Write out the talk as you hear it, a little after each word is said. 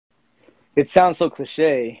It sounds so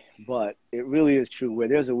cliche, but it really is true. Where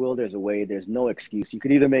there's a will, there's a way. There's no excuse. You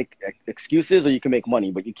could either make excuses or you can make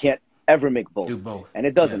money, but you can't ever make both. Do both. And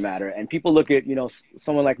it doesn't Yes. matter. And people look at,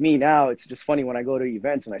 someone like me now, it's just funny when I go to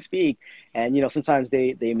events and I speak, and, sometimes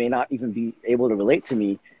they may not even be able to relate to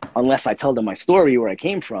me unless I tell them my story, where I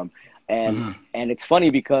came from. And, Hmm. and it's funny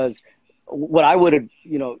because what I would,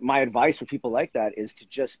 my advice for people like that is to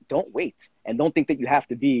just don't wait and don't think that you have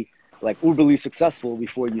to be like uberly successful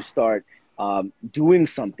before you start doing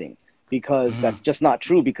something, because Hmm. that's just not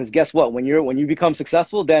true. Because guess what? When you become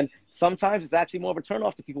successful, then sometimes it's actually more of a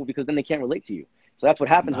turnoff to people because then they can't relate to you. So that's what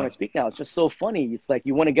happens when I No. speak now. It's just so funny. It's like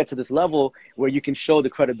you want to get to this level where you can show the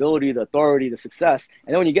credibility, the authority, the success,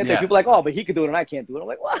 and then when you get there, Yeah. people are like, "Oh, but he could do it and I can't do it." I'm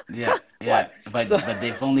like, "What? Yeah, yeah, What?" but So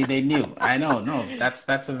if only they knew. I know, no,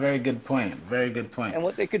 that's a very good point. Very good point. and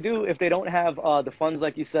what they could do if they don't have the funds,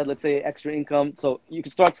 like you said, let's say extra income. So you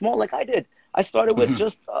can start small, like I did. I started with Hmm.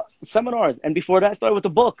 just seminars, and before that, I started with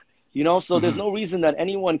a book. So there's Hmm. no reason that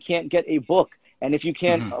anyone can't get a book. And if you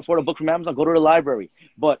can't Hmm. afford a book from Amazon, go to the library.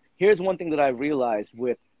 But here's one thing that I realized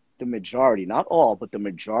with the majority, not all, but the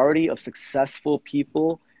majority of successful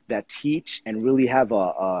people that teach and really have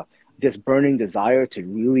this burning desire to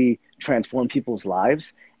really transform people's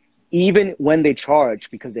lives, even when they charge,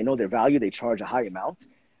 because they know their value, they charge a high amount.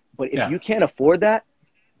 But if Yeah. you can't afford that,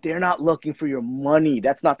 they're not looking for your money.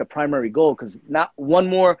 That's not the primary goal, because not one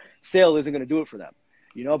more sale isn't going to do it for them.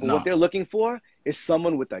 But what No, they're looking for is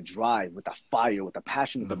someone with a drive, with a fire, with a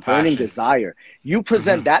passion, with a the burning passion. desire. You Hmm.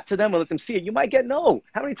 present that to them and let them see it. You might get no.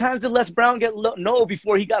 How many times did Les Brown get no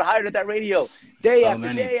before he got hired at that radio? Day So after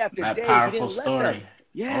many. day after That day. He powerful didn't let them. story.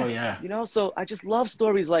 Oh Yeah. yeah. So I just love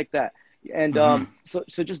stories like that. And Hmm.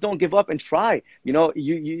 so just don't give up and try.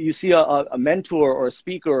 You see a mentor or a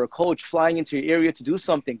speaker or a coach flying into your area to do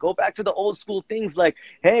something. Go back to the old school things like,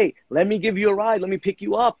 hey, let me give you a ride. Let me pick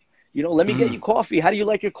you up. Let me get Hmm. you coffee. How do you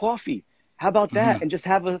like your coffee? How about that? Hmm. And just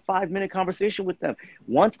have a 5-minute conversation with them.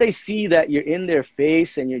 Once they see that you're in their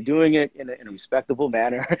face and you're doing it in a respectable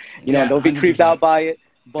manner, and Yeah, don't be creeped 100%. out by it.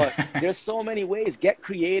 But there's so many ways. Get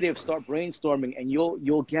creative, start brainstorming, and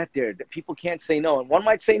you'll get there. People can't say no. And one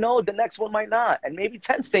might say no, the next one might not. And maybe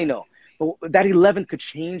 10 say no. But that 11 could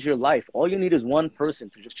change your life. All you need is one person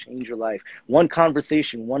to just change your life. One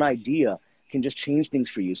conversation, one idea can just change things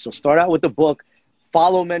for you. So start out with the book,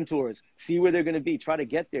 follow mentors, see where they're going to be, try to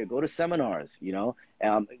get there, go to seminars,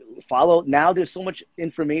 follow. Now there's so much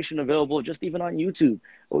information available just even on YouTube.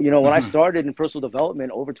 When I Hmm. started in personal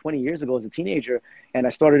development over 20 years ago as a teenager, and I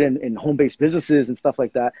started in home-based businesses and stuff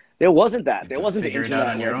like that, there wasn't You that. have There to wasn't the figure it out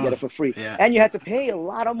internet on where I your could get own. it for free. Yeah. And you had to pay a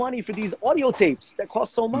lot of money for these audio tapes that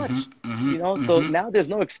cost so Hmm. much. Hmm. So Hmm. now there's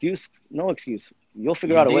no excuse, no excuse. You'll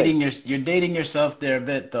figure You're out a way. dating you're dating yourself there a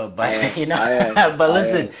bit though, I but am. you know, I am. but I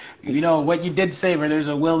listen, am. what you did say, where there's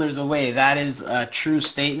a will, there's a way. That is a true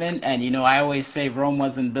statement, and I always say Rome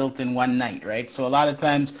wasn't built in one night, right? So a lot of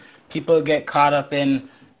times people get caught up in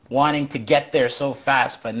wanting to get there so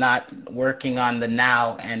fast, but not working on the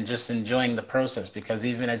now and just enjoying the process. Because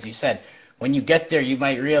even as you said, when you get there, you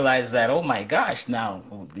might realize that, oh my gosh, now,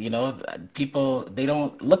 people, they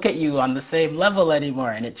don't look at you on the same level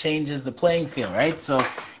anymore, and it changes the playing field, right? So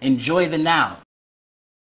enjoy the now.